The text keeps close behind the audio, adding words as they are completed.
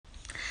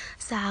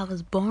So I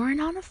was born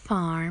on a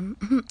farm.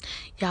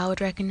 Y'all would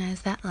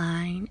recognize that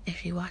line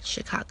if you watch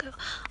Chicago.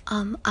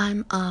 I'm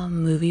a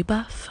movie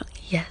buff.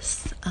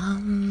 Yes.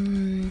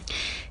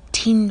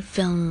 Teen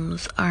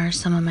films are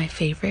some of my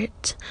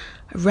favorite.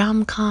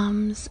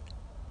 Rom-coms,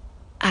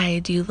 I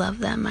do love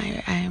them.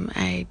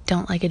 I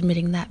don't like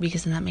admitting that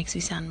because then that makes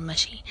me sound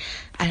mushy.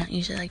 I don't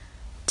usually like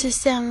to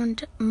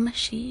sound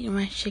mushy.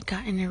 My shit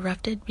got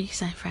interrupted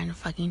because my friend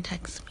fucking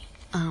texted me.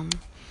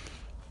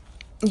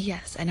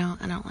 Yes, I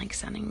don't like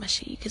sounding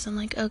mushy because I'm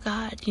like, oh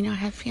god, I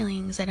have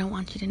feelings. I don't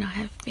want you to know I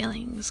have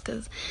feelings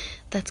because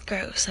that's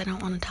gross. I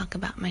don't want to talk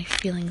about my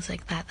feelings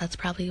like that. That's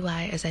probably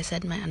why, as I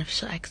said, my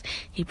unofficial ex,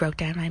 he broke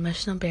down my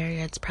emotional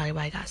barrier. It's probably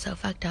why I got so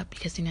fucked up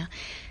because,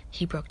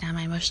 he broke down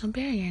my emotional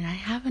barrier, and I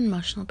have an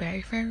emotional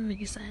barrier for a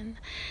reason.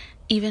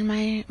 Even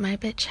my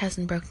bitch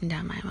hasn't broken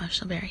down my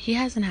emotional barrier. He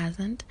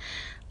hasn't.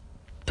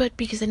 But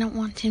because I don't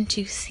want him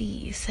to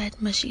see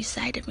said mushy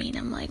side of me, and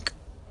I'm like,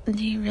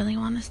 do you really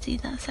want to see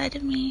that side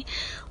of me?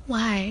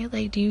 Why?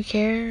 Like, do you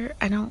care?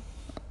 I don't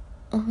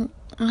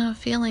have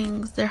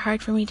feelings. They're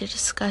hard for me to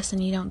discuss,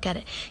 and you don't get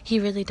it. He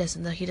really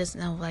doesn't, though. He doesn't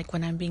know, like,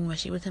 when I'm being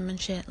mushy with him and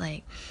shit,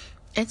 like,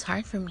 it's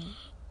hard for me.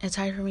 It's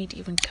hard for me to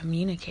even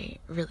communicate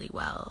really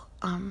well.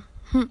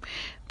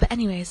 But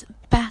anyways,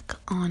 back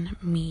on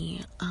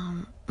me.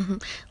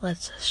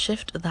 Let's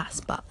shift that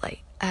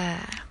spotlight.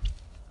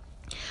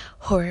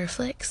 Horror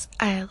flicks.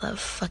 I love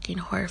fucking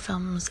horror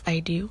films. I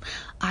do.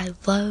 I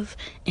love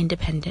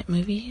independent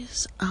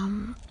movies.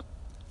 I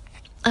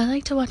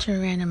like to watch a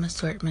random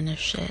assortment of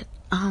shit.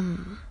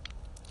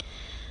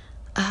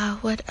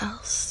 What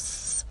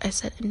else? I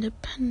said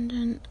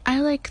independent.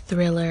 I like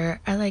thriller.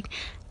 I like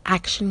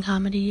action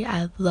comedy.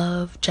 I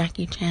love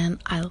Jackie Chan.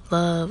 I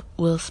love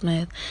Will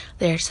Smith.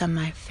 They're some of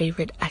my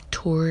favorite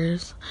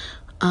actors.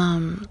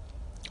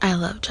 I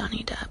love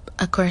Johnny Depp.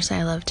 Of course,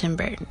 I love Tim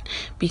Burton.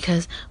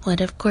 Because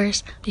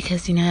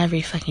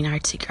every fucking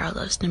artsy girl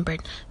loves Tim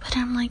Burton. But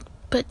I'm like,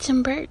 but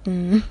Tim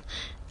Burton.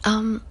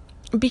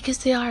 Because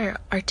they are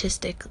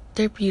artistic.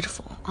 They're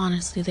beautiful.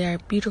 Honestly, they are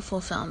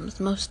beautiful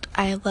films.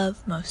 I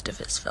love most of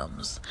his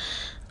films.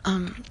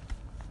 Of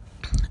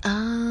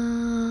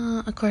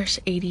course,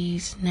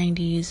 80s,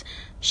 90s,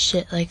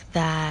 shit like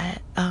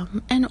that.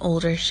 And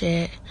older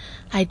shit.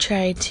 I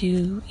try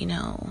to,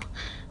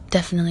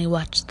 definitely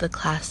watch the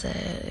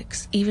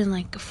classics, even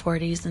like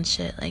 40s and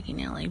shit, like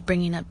like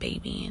Bringing Up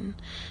Baby and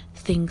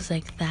things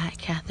like that,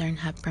 Katharine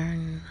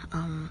Hepburn.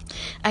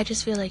 I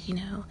just feel like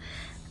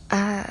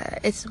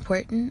it's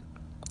important,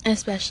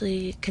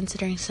 especially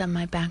considering some of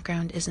my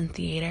background is in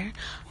theater.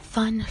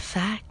 Fun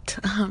fact,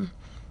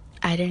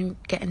 I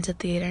didn't get into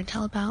theater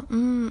until about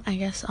I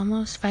guess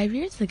almost 5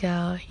 years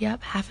ago.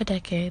 Yep, half a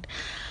decade.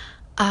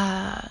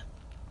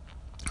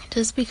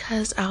 Just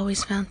because I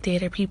always found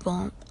theater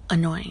people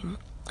annoying,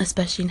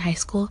 especially in high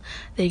school.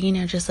 They,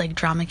 just like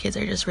drama kids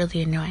are just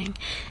really annoying.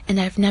 And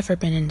I've never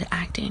been into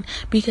acting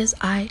because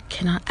I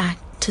cannot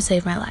act to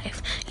save my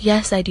life.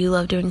 Yes, I do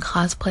love doing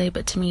cosplay,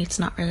 but to me it's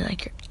not really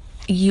like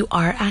you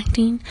are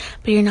acting,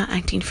 but you're not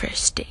acting for a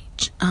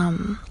stage.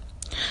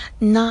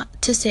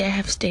 Not to say I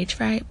have stage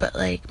fright, but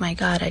like, my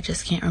god, I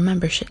just can't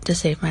remember shit to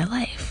save my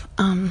life.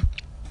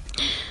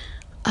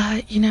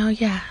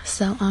 Yeah,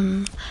 so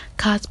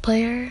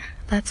cosplayer,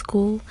 that's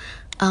cool.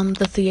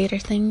 The theater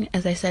thing,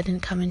 as I said,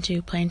 didn't come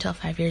into play until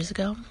 5 years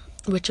ago,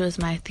 which was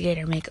my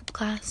theater makeup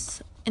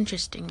class.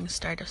 Interesting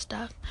start of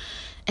stuff.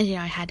 And,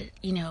 I had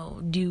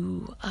to,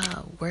 do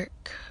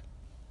work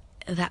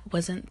that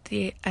wasn't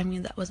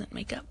that wasn't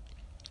makeup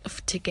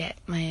to get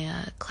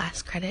my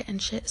class credit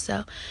and shit.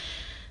 So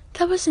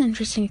that was an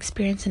interesting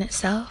experience in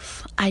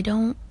itself. I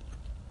don't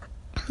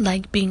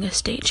like being a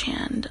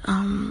stagehand.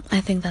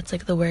 I think that's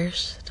like the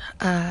worst.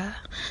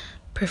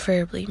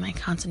 Preferably my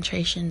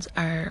concentrations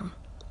are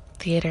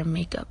theater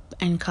makeup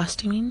and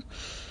costuming.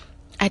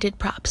 I did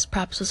props.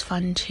 Props was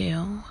fun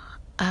too.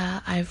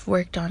 I've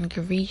worked on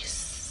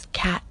Grease,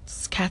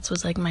 Cats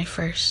was like my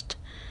first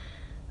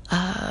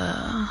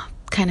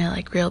kind of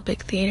like real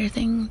big theater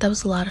thing. That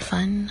was a lot of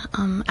fun.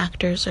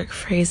 Actors are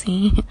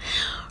crazy.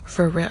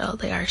 For real,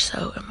 they are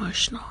so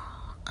emotional.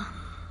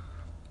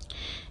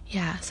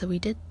 Yeah, so we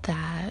did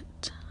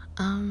that.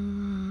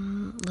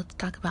 Let's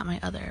talk about my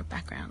other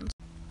backgrounds.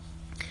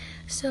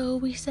 So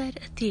we said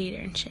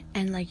theater and shit,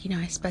 and like,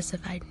 I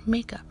specified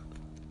makeup.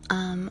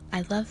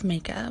 I love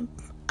makeup.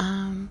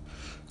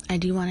 I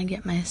do want to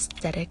get my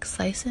aesthetics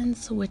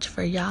license, which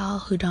for y'all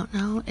who don't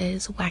know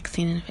is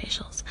waxing and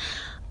facials.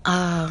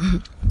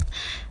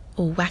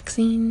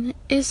 Waxing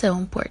is so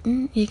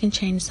important. You can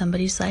change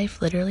somebody's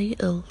life, literally.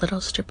 A little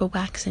strip of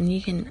wax and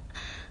you can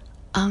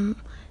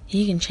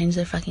change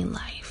their fucking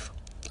life.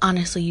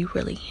 Honestly, you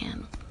really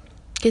can.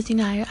 Because,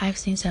 I've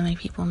seen so many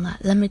people in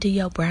that, let me do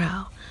your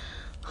brow.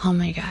 Oh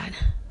my god.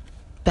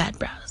 Bad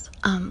brows.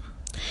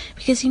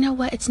 Because you know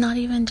what? It's not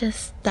even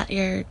just that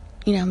you're,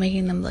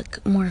 making them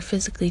look more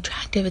physically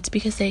attractive. It's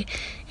because they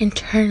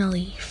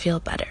internally feel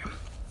better.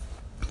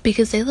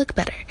 Because they look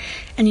better.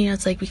 And,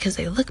 it's like because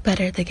they look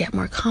better, they get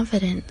more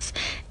confidence.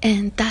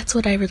 And that's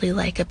what I really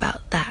like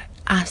about that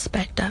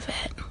aspect of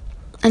it.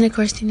 And of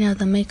course,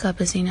 the makeup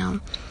is, you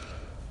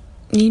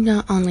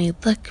not only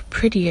look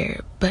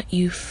prettier, but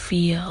you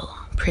feel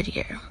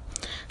prettier.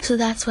 So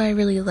that's why I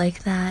really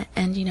like that.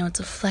 And, it's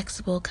a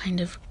flexible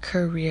kind of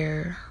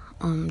career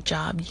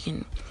job.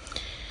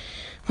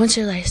 Once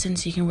you're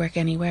licensed, you can work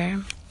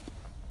anywhere.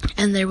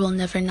 And there will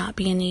never not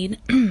be a need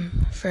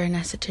for an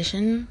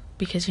esthetician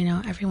because,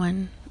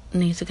 everyone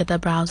needs to get their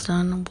brows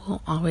done.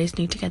 Will always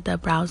need to get their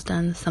brows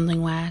done,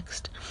 something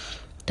waxed,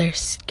 their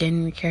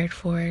skin cared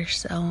for.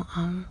 So,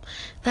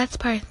 that's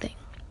part of the thing.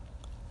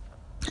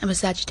 I'm a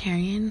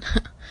Sagittarian.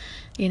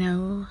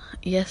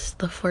 Yes,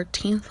 the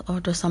 14th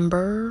of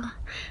December.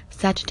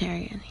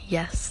 Sagittarian,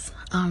 yes.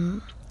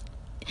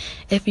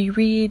 If you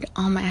read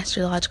all my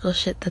astrological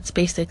shit, that's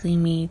basically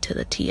me to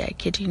the T, I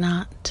kid you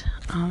not.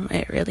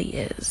 It really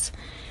is.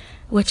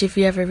 Which, if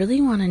you ever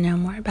really want to know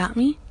more about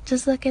me,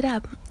 just look it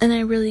up. In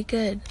a really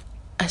good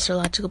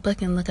astrological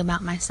book and look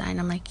about my sign.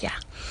 I'm like,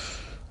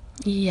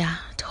 yeah,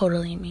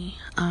 totally me.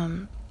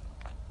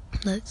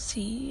 Let's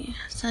see,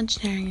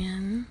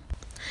 Sagittarian.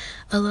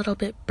 A little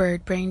bit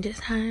bird-brained at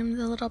times,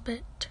 a little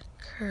bit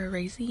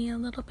crazy, a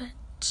little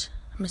bit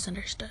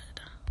misunderstood.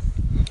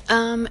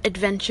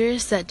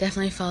 Adventures, that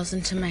definitely falls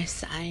into my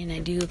sign. I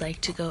do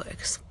like to go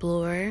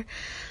explore.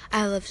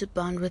 I love to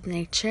bond with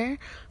nature.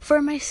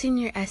 For my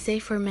senior essay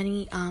for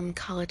many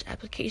college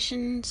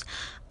applications,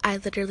 I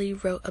literally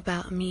wrote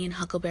about me and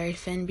Huckleberry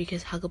Finn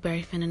because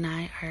Huckleberry Finn and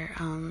I are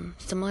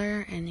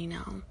similar, and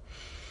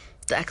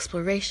the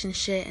exploration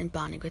shit and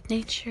bonding with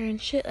nature and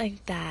shit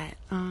like that.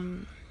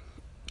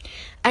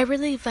 I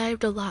really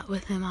vibed a lot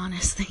with him,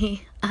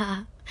 honestly.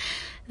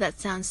 That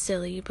sounds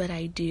silly, but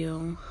I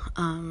do.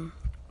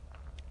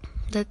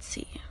 Let's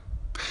see.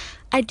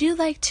 I do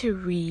like to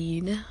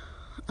read.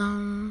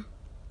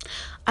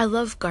 I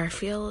love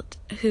Garfield.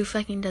 Who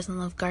fucking doesn't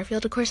love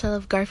Garfield? Of course I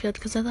love Garfield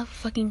because I love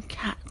fucking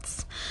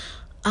cats.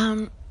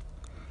 I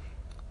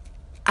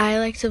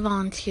like to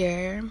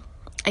volunteer.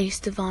 I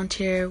used to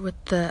volunteer with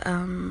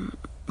the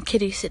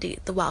Kitty City,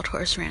 the Wild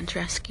Horse Ranch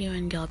Rescue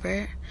in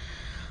Gilbert.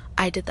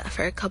 I did that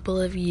for a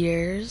couple of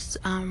years.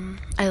 I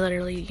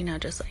literally,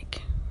 just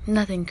like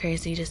nothing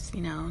crazy, just,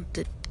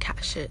 did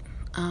cat shit.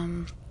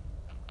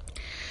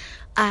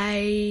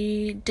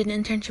 I did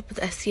an internship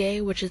with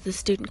SCA, which is the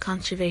Student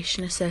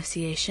Conservation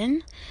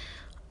Association.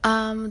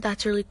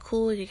 That's really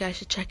cool. You guys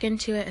should check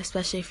into it,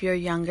 especially if you're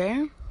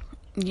younger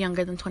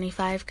than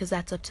 25, because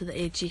that's up to the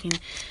age you can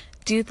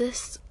do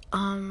this.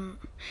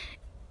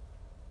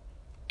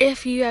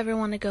 If you ever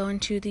want to go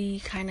into the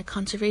kind of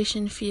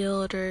conservation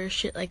field or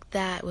shit like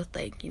that with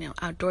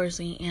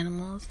outdoorsy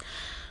animals,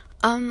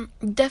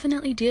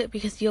 definitely do it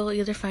because you'll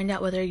either find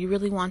out whether you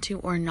really want to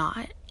or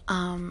not.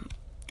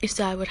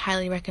 So I would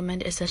highly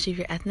recommend it, especially if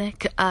you're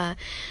ethnic.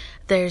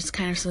 There's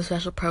kind of some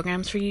special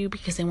programs for you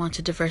because they want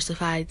to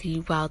diversify the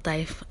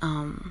wildlife,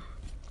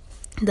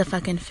 the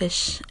fucking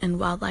fish and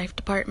wildlife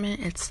department.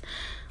 It's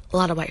a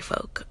lot of white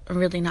folk. I'm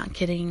really not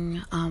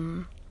kidding.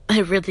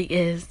 It really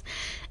is.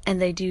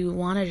 And they do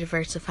want to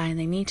diversify and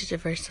they need to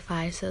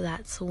diversify, so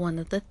that's one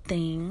of the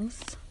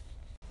things.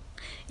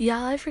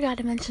 Y'all, I forgot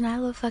to mention I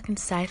love fucking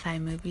sci-fi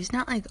movies.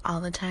 Not like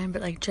all the time,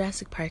 but like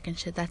Jurassic Park and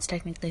shit, that's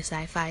technically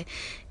sci-fi.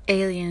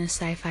 Alien is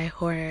sci-fi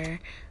horror.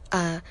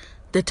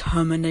 The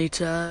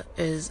Terminator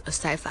is a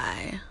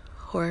sci-fi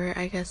horror,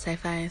 I guess.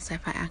 Sci-fi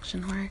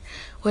action horror.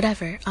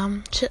 Whatever.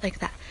 Shit like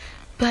that.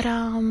 But,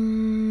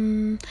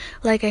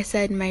 like I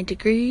said, my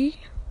degree,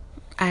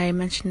 I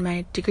mentioned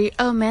my degree.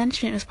 Oh,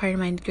 management was part of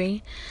my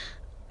degree.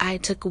 I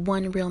took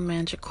one real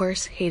management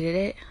course, hated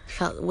it,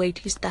 felt way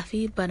too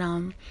stuffy, but,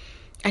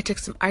 I took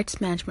some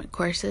arts management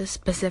courses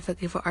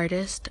specifically for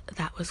artists.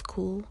 That was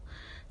cool.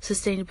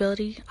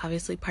 Sustainability,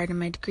 obviously part of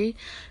my degree.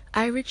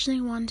 I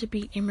originally wanted to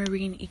be a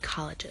marine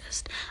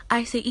ecologist.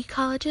 I say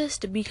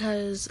ecologist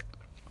because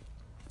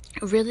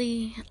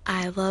really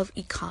I love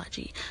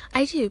ecology.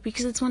 I do,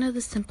 because it's one of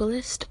the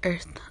simplest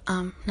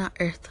not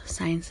earth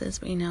sciences,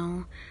 but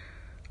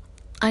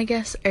I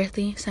guess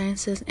earthy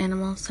sciences,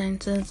 animal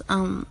sciences.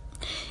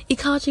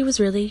 Ecology was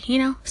really,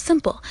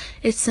 simple.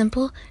 It's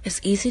simple,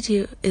 it's easy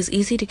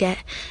to get,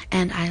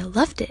 and I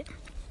loved it.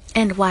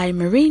 And why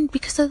marine?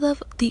 Because I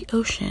love the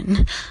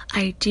ocean.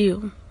 I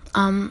do.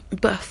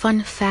 But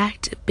fun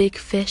fact, big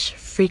fish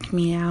freak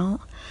me out.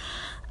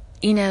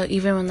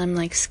 Even when I'm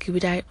like not scuba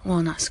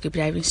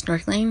diving,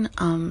 snorkeling,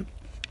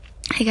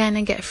 I kind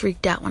of get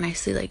freaked out when I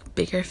see like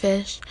bigger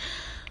fish.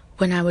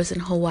 When I was in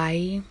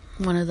Hawaii,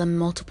 one of the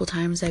multiple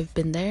times I've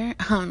been there,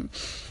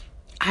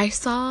 I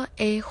saw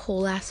a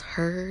whole ass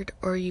herd,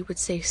 or you would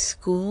say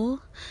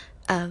school,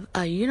 of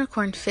a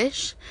unicorn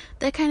fish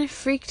that kind of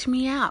freaked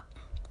me out.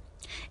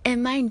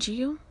 And mind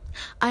you,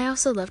 I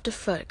also love to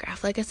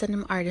photograph. Like I said,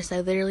 I'm an artist.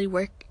 I literally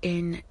work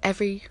in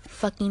every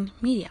fucking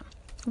medium.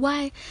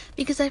 Why?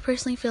 Because I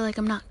personally feel like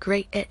I'm not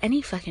great at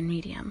any fucking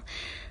medium.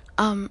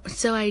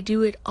 So I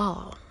do it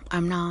all.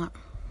 I'm not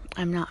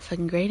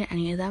fucking great at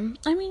any of them.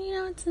 I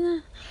mean,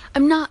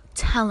 I'm not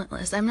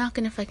talentless. I'm not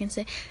gonna fucking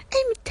say,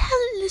 I'm a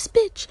talentless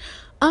bitch.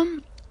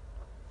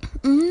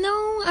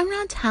 No, I'm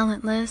not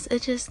talentless.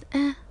 It just,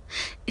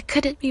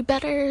 Could it be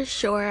better?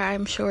 Sure,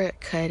 I'm sure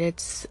it could.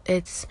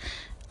 It's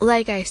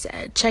like I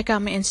said, check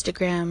out my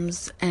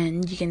Instagrams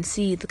and you can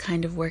see the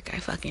kind of work I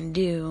fucking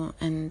do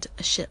and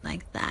shit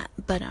like that.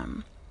 But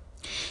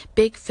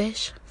big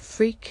fish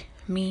freak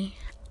me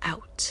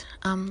out.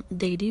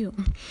 They do.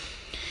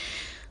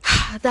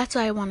 That's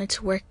why I wanted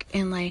to work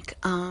in like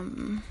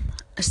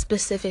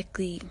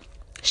specifically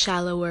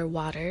shallower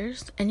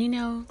waters,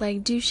 and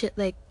like do shit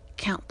like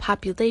count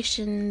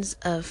populations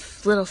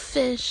of little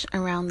fish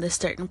around this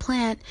certain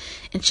plant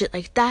and shit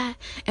like that.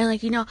 And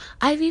like,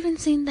 I've even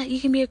seen that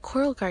you can be a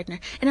coral gardener,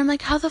 and I'm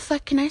like, how the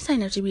fuck can I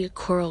sign up to be a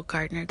coral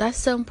gardener? That's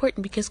so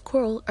important because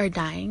coral are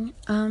dying.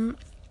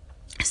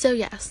 So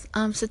yes,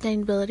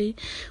 sustainability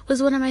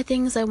was one of my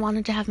things. I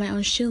wanted to have my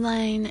own shoe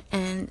line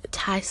and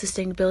tie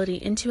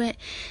sustainability into it,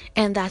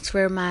 and that's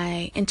where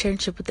my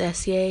internship with the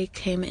SCA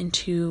came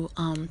into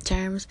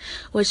terms,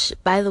 which,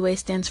 by the way,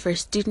 stands for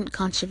Student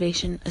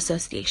Conservation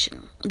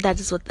Association. That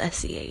is what the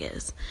SCA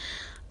is.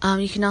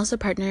 You can also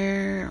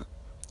partner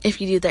if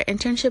you do their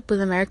internship with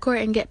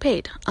AmeriCorps and get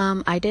paid.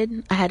 I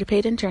did. I had a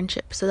paid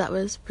internship, so that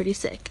was pretty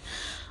sick.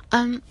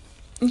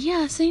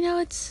 Yeah,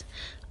 so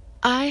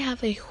I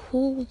have a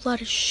whole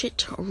lot of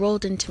shit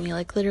rolled into me,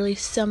 like literally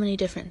so many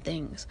different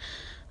things.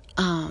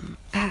 That's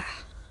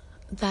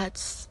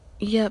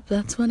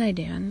what I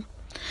do.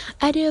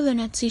 I do have an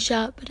Etsy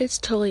shop, but it's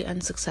totally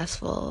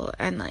unsuccessful,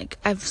 and like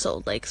I've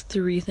sold like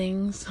 3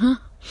 things.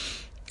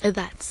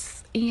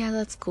 That's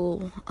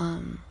cool.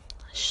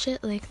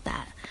 Shit like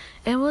that.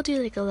 And we'll do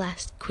like a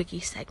last quickie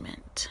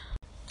segment.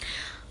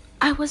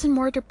 I was in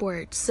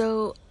mortarboard,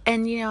 so,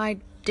 and I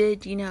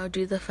did,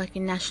 do the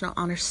fucking National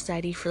Honor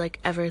Society for like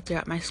ever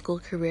throughout my school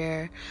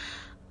career.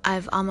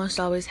 I've almost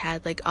always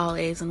had like all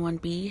A's and 1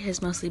 B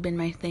has mostly been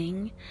my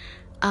thing.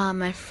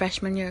 My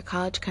freshman year of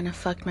college kind of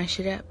fucked my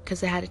shit up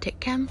because I had to take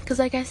chem, because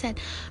like I said,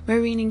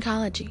 marine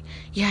ecology,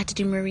 you had to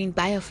do marine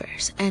bio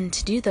first, and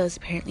to do those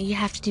apparently you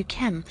have to do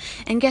chem,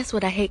 and guess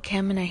what, I hate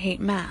chem and I hate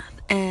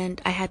math, and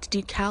I had to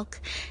do calc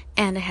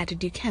and I had to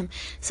do chem,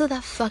 so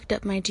that fucked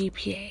up my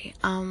GPA.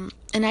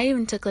 And I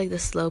even took like the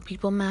slow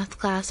people math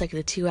class, like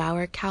the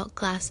 2-hour calc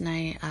class, and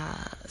I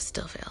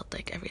still failed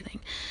like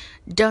everything.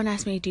 Don't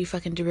ask me to do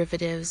fucking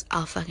derivatives,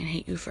 I'll fucking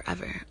hate you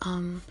forever.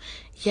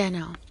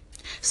 No.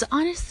 So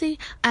honestly,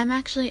 I'm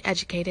actually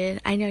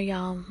educated. I know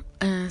y'all,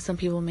 some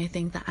people may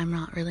think that I'm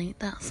not really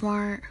that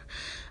smart,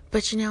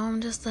 but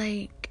I'm just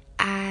like,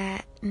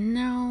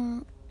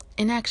 no,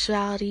 in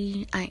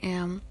actuality, I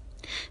am.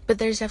 But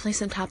there's definitely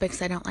some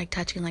topics I don't like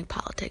touching, like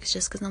politics,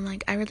 just because I'm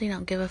like, I really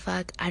don't give a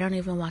fuck. I don't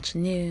even watch the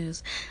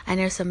news. I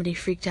know somebody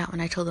freaked out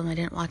when I told them I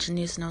didn't watch the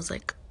news, and I was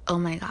like, oh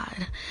my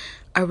god,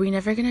 are we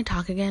never gonna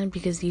talk again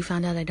because you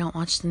found out I don't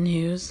watch the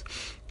news?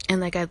 And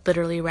like, I'd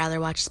literally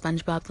rather watch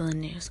SpongeBob than the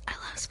news. I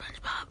love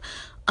SpongeBob.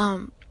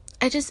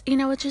 I just,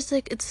 it's just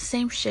like, it's the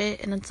same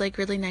shit, and it's like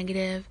really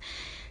negative.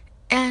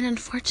 And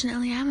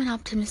unfortunately, I'm an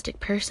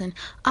optimistic person.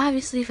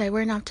 Obviously, if I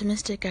weren't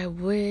optimistic, I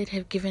would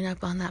have given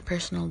up on that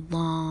person a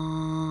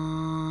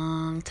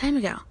long time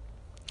ago.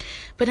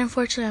 But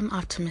unfortunately, I'm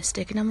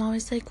optimistic, and I'm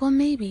always like, well,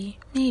 maybe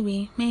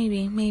someday.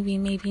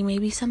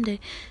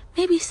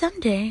 Maybe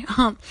someday.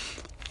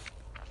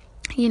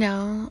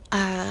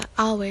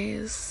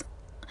 Always.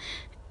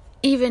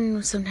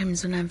 Even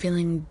sometimes when I'm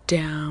feeling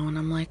down,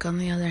 I'm like, on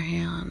the other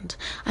hand,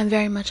 I'm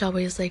very much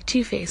always like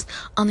Two-Faced.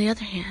 On the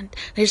other hand,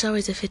 there's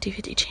always a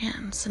 50-50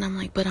 chance. And I'm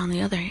like, but on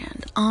the other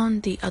hand, on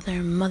the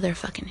other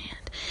motherfucking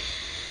hand,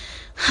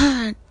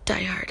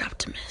 die-hard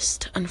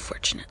optimist,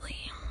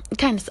 unfortunately. It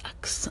kind of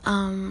sucks.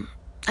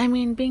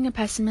 Being a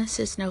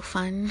pessimist is no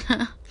fun.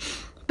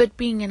 But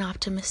being an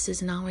optimist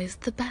isn't always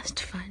the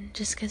best fun,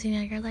 just because,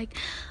 you're like,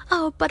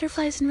 oh,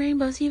 butterflies and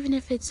rainbows, even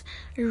if it's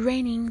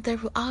raining, there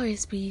will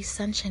always be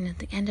sunshine at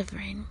the end of the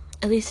rain,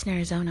 at least in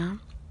Arizona,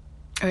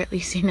 or at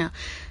least, in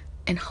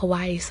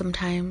Hawaii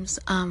sometimes.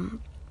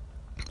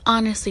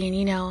 Honestly,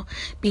 and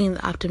being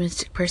the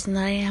optimistic person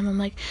that I am, I'm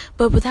like,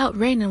 but without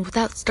rain and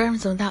without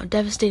storms and without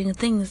devastating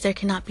things, there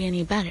cannot be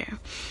any better.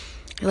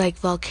 Like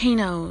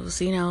volcanoes,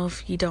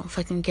 if you don't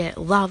fucking get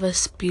lava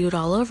spewed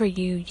all over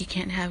you, you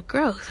can't have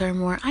growth or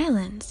more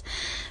islands,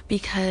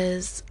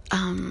 because,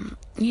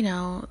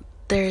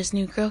 there's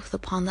new growth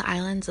upon the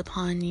islands,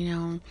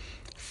 upon,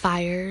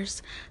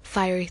 fires,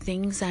 fiery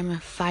things. I'm a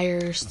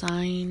fire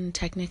sign,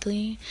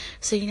 technically,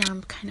 so,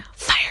 I'm kind of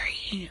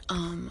fiery.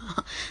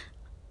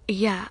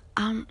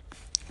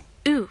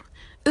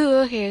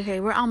 Okay,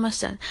 we're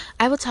almost done.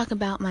 I will talk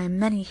about my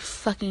many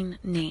fucking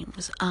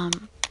names,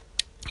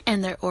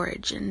 and their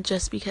origin,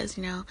 just because,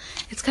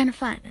 it's kind of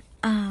fun,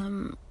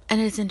 and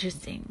it's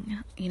interesting,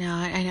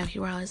 I know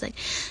people are always like,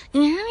 how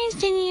are you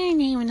changing your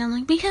name? And I'm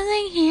like, because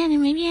I can,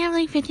 and maybe I have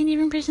like 15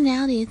 different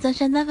personalities, so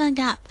shut the fuck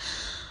up.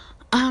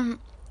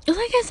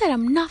 Like I said,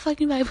 I'm not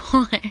fucking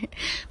bipolar,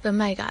 but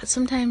my god,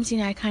 sometimes,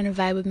 I kind of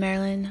vibe with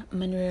Marilyn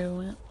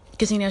Monroe,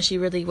 because, she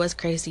really was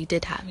crazy,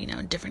 did have,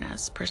 different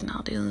ass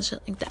personalities and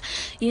shit like that,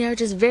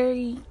 just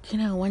very,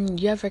 when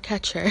you ever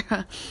catch her.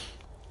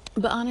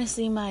 But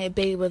honestly, my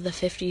babe of the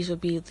 50s would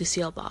be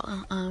Lucille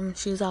Ball.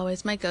 She was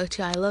always my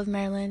go-to. I love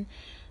Marilyn.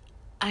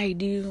 I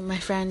do. My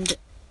friend,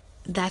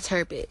 that's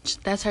her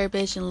bitch. That's her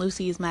bitch, and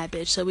Lucy is my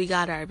bitch. So we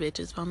got our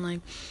bitches. But I'm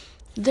like,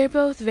 they're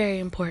both very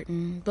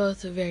important.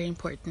 Both very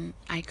important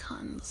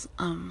icons,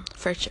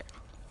 for sure.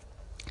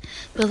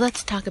 But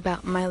let's talk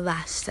about my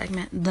last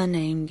segment, the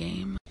name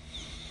game.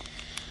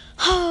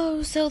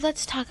 Oh, so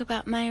let's talk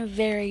about my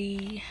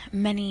very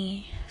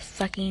many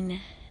fucking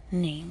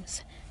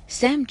names.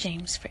 Sam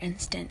Jamez, for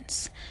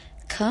instance,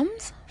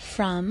 comes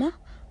from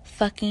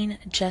fucking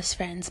Just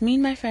Friends. Me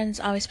and my friends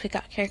always pick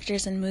out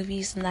characters in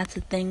movies, and that's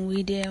a thing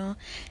we do,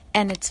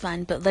 and it's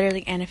fun. But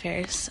literally, Anna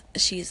Faris,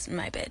 she's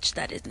my bitch.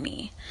 That is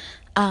me.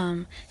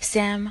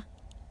 Sam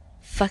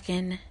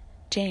fucking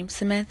James,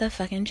 Samantha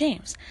fucking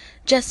James.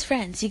 Just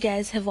Friends. You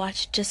guys have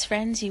watched Just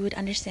Friends, you would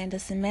understand that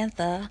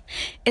Samantha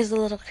is a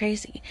little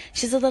crazy.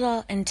 She's a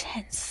little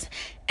intense.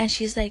 And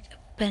she's like,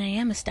 but I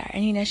am a star.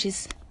 And you know,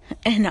 she's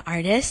an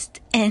artist.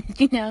 And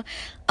you know,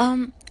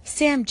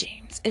 Sam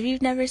Jamez. If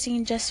you've never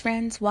seen Just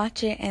Friends,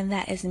 watch it, and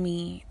that is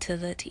me to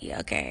the T,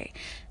 okay?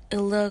 A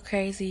little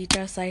crazy,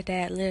 just like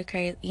that, a little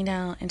crazy, you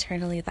know,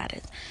 internally that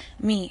is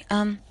me.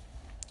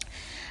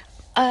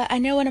 I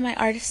know one of my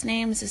artist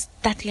names is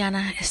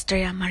Tatiana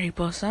Estrella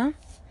Mariposa.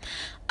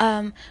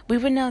 We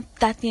would know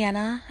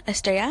Tatiana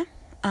Estrella,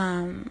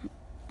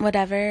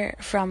 whatever,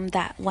 from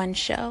that one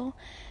show.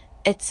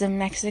 It's a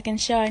Mexican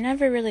show. I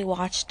never really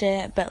watched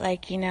it, but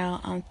like, you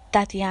know,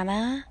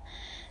 Tatiana,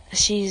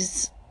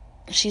 she's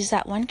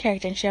that one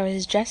character, and she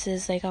always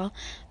dresses like all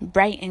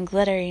bright and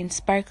glittery and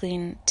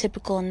sparkling,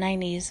 typical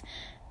 90s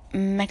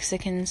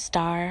Mexican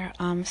star.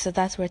 So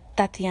that's where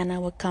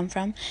Tatiana would come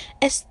from.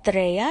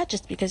 Estrella,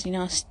 just because, you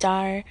know,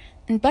 star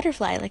and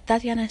butterfly, like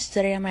Tatiana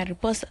Estrella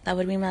Mariposa. That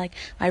would be my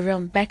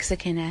real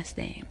Mexican ass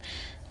name.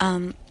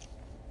 And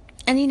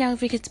you know,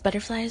 because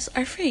butterflies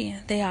are free,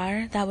 they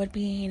are. That would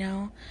be, you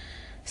know.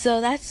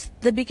 So that's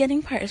the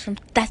beginning part is from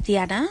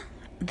Tatiana,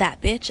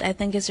 that bitch. I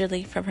think is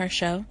really from her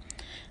show.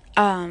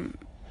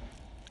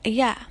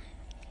 Yeah,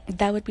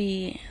 that would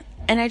be.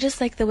 And I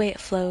just like the way it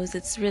flows.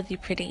 It's really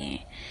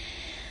pretty.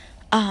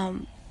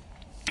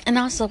 And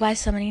also, why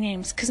so many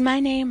names? Because my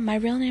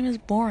real name is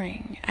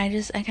boring. I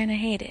kind of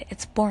hate it.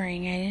 It's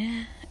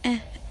boring.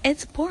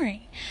 It's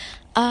boring.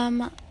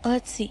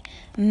 Let's see.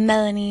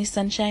 Melanie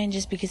Sunshine,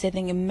 just because I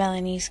think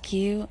Melanie's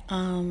cute.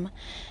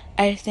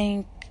 I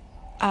think,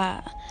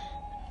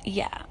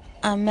 yeah.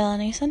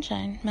 Melanie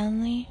Sunshine.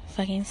 Melanie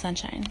fucking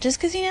Sunshine. Just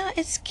because, you know,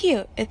 it's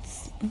cute.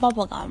 It's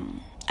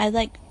bubblegum. I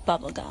like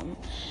bubblegum.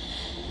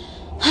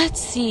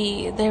 Let's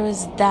see. There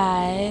was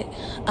that.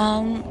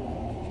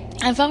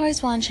 I've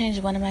always wanted to change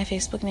one of my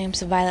Facebook names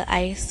to Violet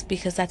Ice,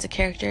 because that's a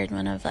character in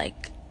one of,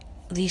 like,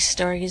 these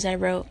stories I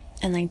wrote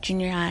in, like,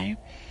 junior high.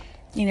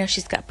 You know,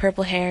 she's got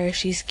purple hair,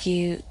 she's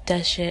cute,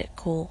 does shit,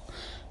 cool.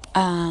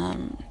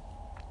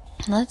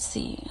 Let's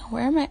see,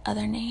 where are my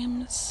other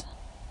names?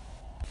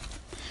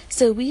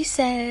 So we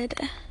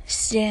said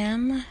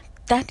Sam,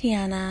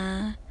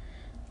 Tatiana,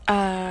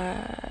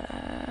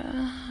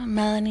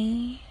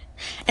 Melanie.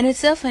 And it's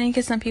so funny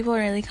because some people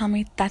really call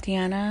me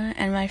Tatiana,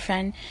 and my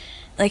friend,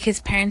 like, his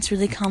parents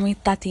really call me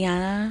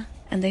Tatiana,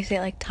 and they say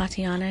it like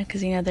Tatiana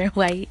because, you know, they're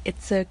white.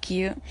 It's so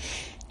cute.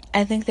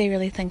 I think they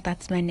really think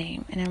that's my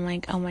name, and I'm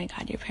like, oh my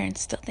god, your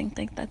parents still think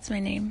like that's my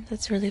name.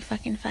 That's really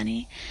fucking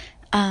funny.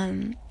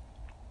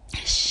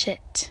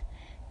 Shit.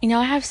 You know,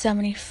 I have so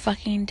many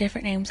fucking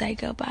different names I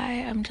go by.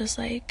 I'm just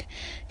like,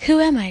 who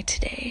am I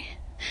today?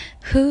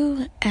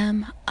 Who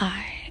am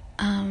I?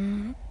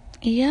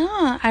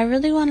 Yeah, I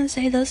really want to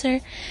say those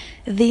are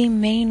the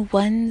main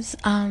ones.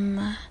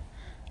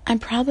 I'm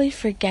probably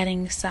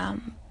forgetting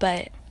some,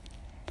 but,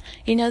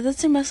 you know,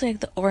 those are mostly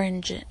like the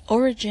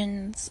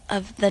origins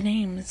of the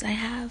names I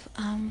have.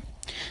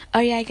 Oh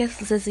yeah, I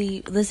guess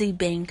Lizzie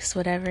Banks,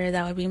 whatever,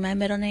 that would be my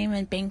middle name,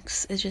 and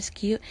Banks is just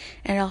cute.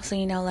 And also,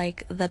 you know,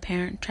 like the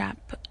Parent Trap,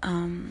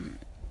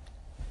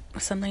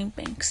 something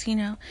Banks, you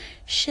know,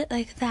 shit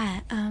like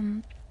that.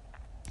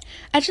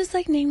 I just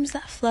like names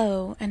that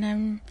flow,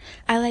 and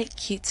I like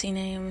cutesy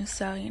names,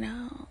 so, you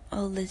know,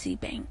 Lizzie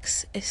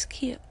Banks is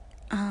cute.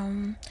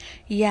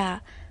 Yeah,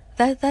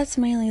 that's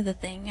mainly the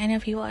thing. I know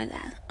people are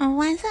that, oh,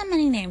 why so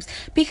many names?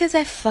 Because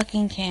I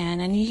fucking can,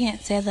 and you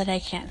can't say that I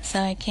can't, so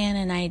I can,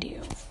 and I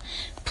do.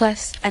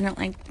 Plus, I don't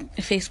like,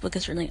 Facebook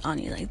is really on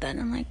you like that, and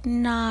I'm like,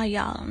 nah,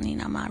 y'all don't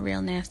need my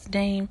real nasty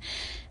name,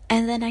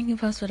 and then I can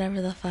post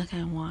whatever the fuck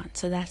I want.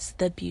 So that's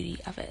the beauty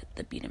of it,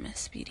 the beauty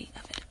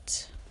of it.